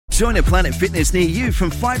Join a Planet Fitness near you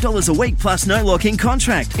from $5 a week plus no lock-in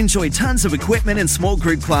contract. Enjoy tons of equipment and small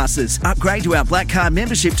group classes. Upgrade to our Black Card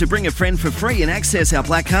membership to bring a friend for free and access our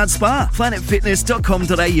Black Card spa.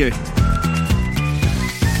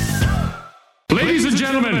 planetfitness.com.au. Ladies and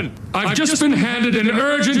gentlemen, I've just been handed an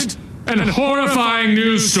urgent and horrifying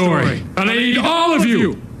news story. And I need all of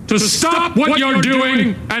you to stop what you're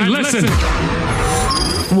doing and listen.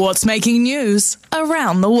 What's making news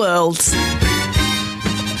around the world?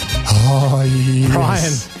 Oh, yes.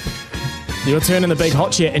 Brian, your turn in the big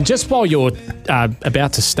hot chair. And just while you're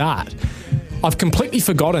about to start, I've completely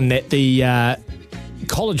forgotten that the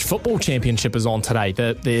college football championship is on today.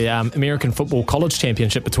 The American Football College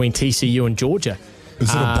Championship between TCU and Georgia. Is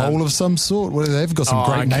it a bowl of some sort? Well, they've got some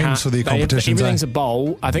great names for their competitions. Everything's a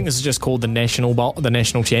bowl. I think this is just called the National Bowl, the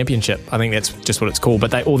National Championship. I think that's just what it's called.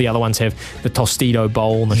 But all the other ones have the Tostito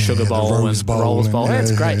Bowl and the Sugar Bowl the Rose and Bowl the Rolls Bowl. and,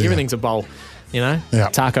 That's great. yeah. Everything's a bowl. Yeah.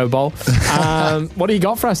 Taco Bowl. What do you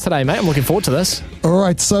got for us today, mate? I'm looking forward to this. All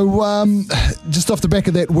right, so just off the back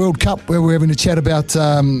of that World Cup where we're having a chat about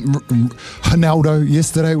Ronaldo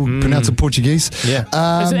yesterday, we'll pronounce it Portuguese. Yeah.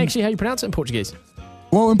 Is it actually how you pronounce it in Portuguese?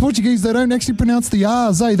 Well, in Portuguese, they don't actually pronounce the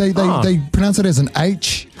R's, eh? They pronounce it as an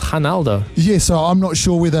H. Ronaldo. Yeah, so I'm not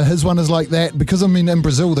sure whether his one is like that because, I mean, in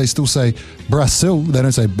Brazil, they still say Brasil. They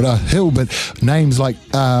don't say Brahil, but names like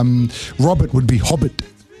Robert would be Hobbit.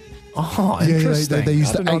 Oh, interesting. Yeah, they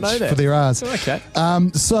use the H for their R's. Okay.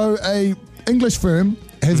 So a English firm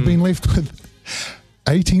has been left with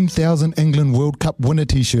 18,000 England World Cup winner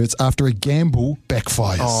T-shirts after a gamble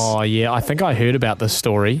backfires. Oh, yeah. I think I heard about this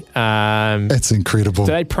story. It's incredible.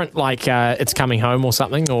 Do they print like it's coming home or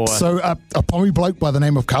something? Or So a Pommy bloke by the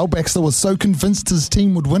name of Carl Baxter was so convinced his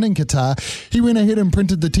team would win in Qatar, he went ahead and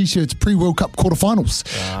printed the T-shirts pre-World Cup quarterfinals.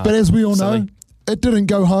 But as we all know, it didn't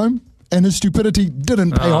go home. And his stupidity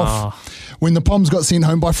didn't pay off when the Poms got sent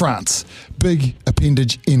home by France. Big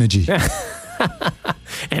appendage energy.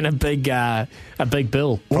 And a big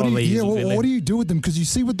bill. What do you do with them? Because you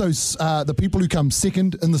see with those the people who come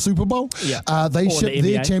second in the Super Bowl, they ship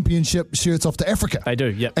their championship shirts off to Africa. They do,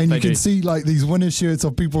 yep. And you can see like these winner shirts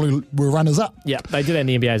of people who were runners up. Yeah, they do that in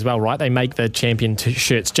the NBA as well, right? They make the champion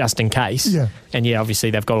shirts just in case. Yeah. And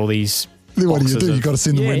obviously they've got all these. What do you do? You've got to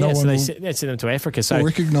send them where no one will send them to Africa. So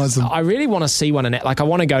recognise them. I really want to see one in that. Like, I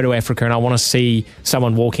want to go to Africa and I want to see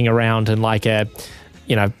someone walking around in like a,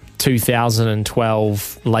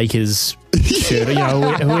 2012 Lakers shirt.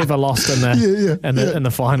 Whoever lost in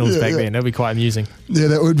the finals back then. That'd be quite amusing. Yeah,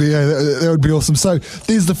 that would be awesome. So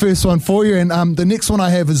there's the first one for you, and the next one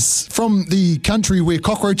I have is from the country where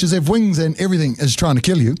cockroaches have wings and everything is trying to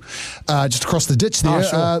kill you, just across the ditch there.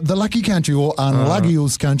 Sure. The lucky country, or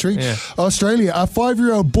Unlucky's country, Australia. A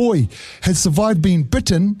 5-year-old boy has survived being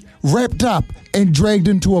bitten, wrapped up, and dragged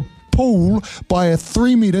into a pool by a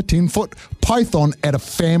 3-metre, 10-foot python at a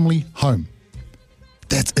family home.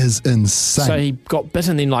 That is insane. So he got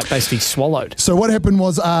bitten and then basically swallowed. So what happened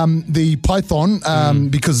was the python,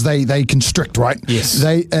 because they constrict, right? Yes.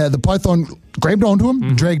 The python grabbed onto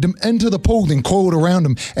him, dragged him into the pool, then coiled around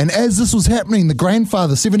him. And as this was happening, the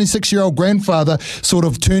grandfather, 76-year-old grandfather, sort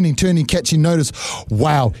of turning, catching notice.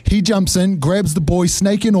 Wow. He jumps in, grabs the boy,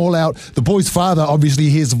 snake and all out. The boy's father obviously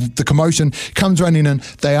hears the commotion, comes running in.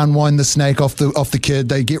 They unwind the snake off the kid.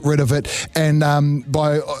 They get rid of it. And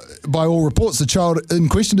by all reports, the child in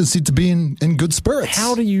question is said to be in good spirits.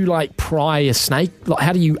 How do you pry a snake?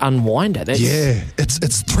 How do you unwind it?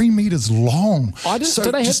 It's 3 meters long.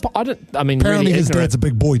 Apparently his dad's a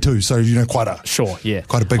big boy too, so quite a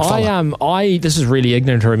big fella. This is really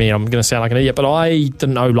ignorant of me. I'm going to sound like an idiot, but I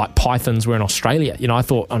didn't know pythons were in Australia. I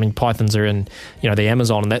thought pythons are in the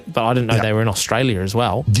Amazon and that, but I didn't know they were in Australia as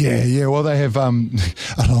well. Yeah. Well, they have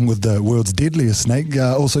along with the world's deadliest snake,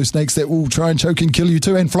 also snakes that will try and choke and kill you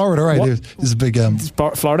too. And Florida, right? There's a big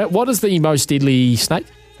Florida. What is the most deadly snake?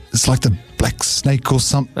 It's like the black snake or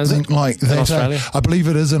something like that. In Australia? I believe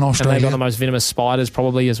it is in Australia. And they've got the most venomous spiders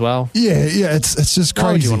probably as well. Yeah, it's just crazy.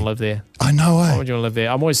 Why would you want to live there? I know, Why would you want to live there?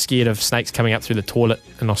 I'm always scared of snakes coming up through the toilet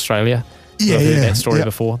in Australia. I've heard that story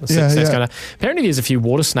before. Apparently there's a few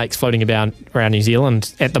water snakes floating around New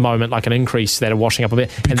Zealand at the moment, like an increase that are washing up a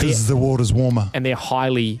bit. Because the water's warmer. And they're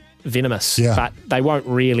highly venomous, but they won't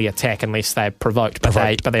really attack unless they're provoked. But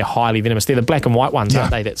they're highly venomous. They're the black and white ones,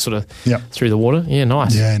 aren't they? That sort of through the water. Yeah,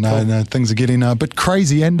 nice. Yeah, no, things are getting a bit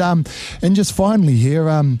crazy. And just finally here,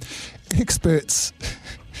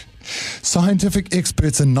 scientific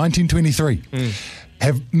experts in 1923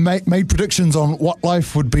 have made predictions on what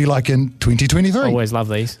life would be like in 2023. Always love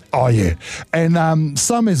these. Oh, yeah. And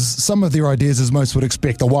some of their ideas, as most would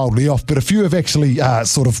expect, are wildly off, but a few have actually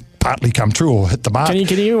sort of partly come true or hit the mark. Can you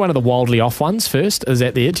give me one of the wildly off ones first? Is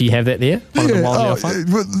that there? Do you have that there? One of the wildly off ones?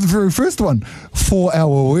 The very first one,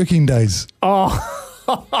 4-hour working days. Oh,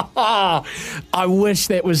 I wish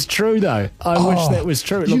that was true, though. I wish that was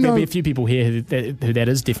true. Look, there'll be a few people here who that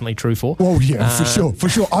is definitely true for. Well, yeah, for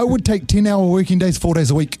sure. I would take 10-hour working days 4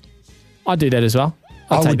 days a week. I'd do that as well.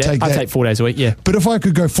 I'd take 4 days a week, yeah. But if I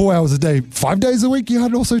could go 4 hours a day, 5 days a week,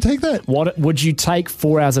 I'd also take that. What would you take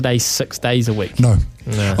 4 hours a day, 6 days a week? No.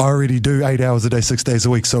 I already do 8 hours a day, 6 days a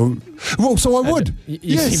week. So I would.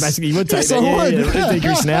 Yes. You basically would take yes, that. I would. Yeah,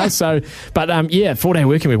 decrease now. So, but 4-day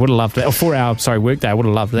working week, would have loved that. Or 4 hour, work day, would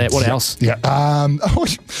have loved that. What else? Yeah.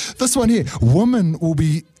 This one here, women will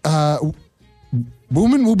be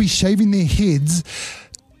shaving their heads.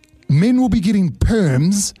 Men will be getting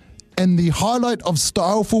perms. And the highlight of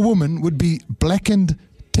style for women would be blackened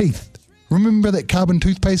teeth. Remember that carbon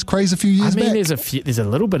toothpaste craze a few years back? There's a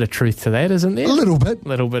little bit of truth to that, isn't there? A little bit.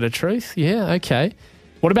 Little bit of truth, yeah, okay.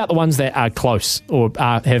 What about the ones that are close or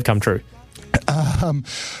have come true? Where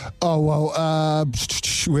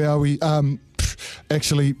are we?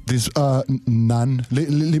 Actually, there's none.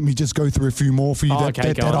 Let me just go through a few more for you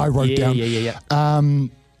that I wrote down. Yeah.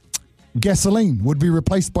 Gasoline would be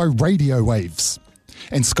replaced by radio waves.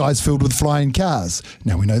 And skies filled with flying cars.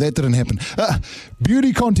 Now, we know that didn't happen.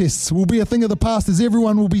 Beauty contests will be a thing of the past as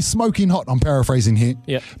everyone will be smoking hot. I'm paraphrasing here.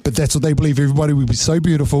 Yep. But that's what they believe. Everybody will be so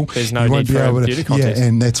beautiful. There's no need for a beauty contest. Yeah,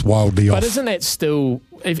 and that's wildly off. But isn't that still,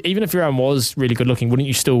 even if everyone was really good looking, wouldn't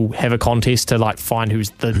you still have a contest to find who's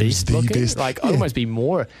the best looking? Almost be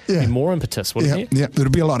more impetus, wouldn't you? Yeah, it'll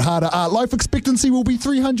be a lot harder. Life expectancy will be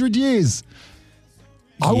 300 years.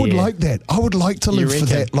 I would like that. I would like to live for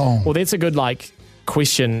that long. Well, that's a good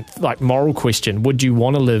question, moral question. Would you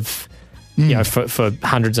want to live for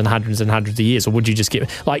hundreds and hundreds and hundreds of years, or would you just get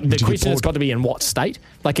the question has got to be in what state?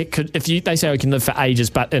 It could, they say I can live for ages,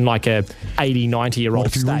 but in a 80,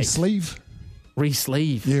 90-year-old state.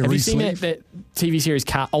 Re-sleeve. Yeah, have you seen that TV series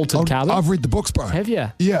Altered Carbon? I've read the books, bro. Have you?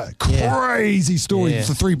 Yeah, crazy story. Yeah.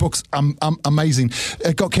 The 3 books, amazing.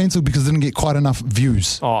 It got cancelled because it didn't get quite enough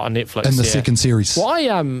views. Oh, on Netflix. In the second series.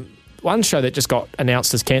 Well, one show that just got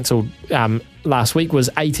announced as cancelled last week was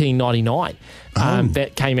 1899.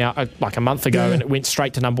 That came out a month ago, and it went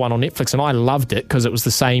straight to number 1 on Netflix, and I loved it because it was the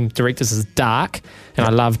same directors as Dark, and I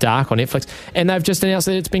love Dark on Netflix, and they've just announced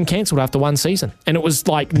that it's been cancelled after 1 season, and it was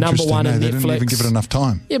number 1 on Netflix. They didn't even give it enough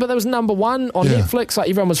time. Yeah, but there was number 1 on Netflix.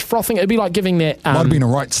 Everyone was frothing. It'd be like giving that might have been a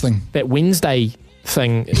rights thing. That Wednesday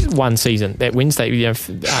thing 1 season. That Wednesday, I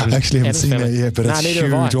actually haven't seen that yet, but it's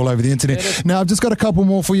huge all over the internet. Now, I've just got a couple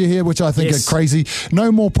more for you here, which I think are crazy.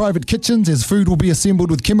 No more private kitchens, as food will be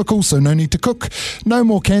assembled with chemicals, so no need to cook. No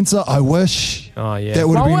more cancer. I wish. Oh, yeah. That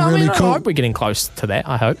would have been really cool. I hope we're getting close to that,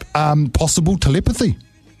 I hope. Possible telepathy.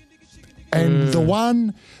 And the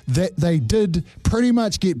one that they did pretty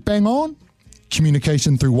much get bang on,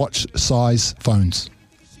 communication through watch-size phones.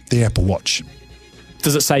 The Apple Watch.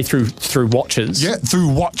 Does it say through watches? Yeah, through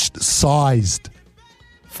watch-sized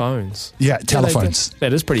phones. Yeah, telephones.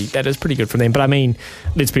 That is pretty good for them. But I mean,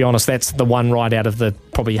 let's be honest, that's the one right out of the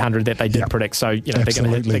probably 100 that they did predict. So they're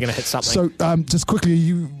going to hit something. So just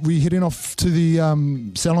quickly, we heading off to the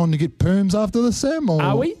salon to get perms after this, Sam? Or?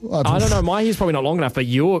 Are we? I don't know. My hair's probably not long enough, but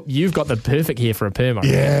you've got the perfect hair for a perm.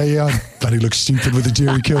 Yeah. I bloody look stupid with a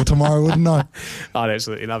Jerry curl tomorrow, wouldn't I? I'd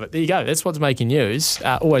absolutely love it. There you go. That's what's making news.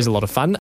 Always a lot of fun.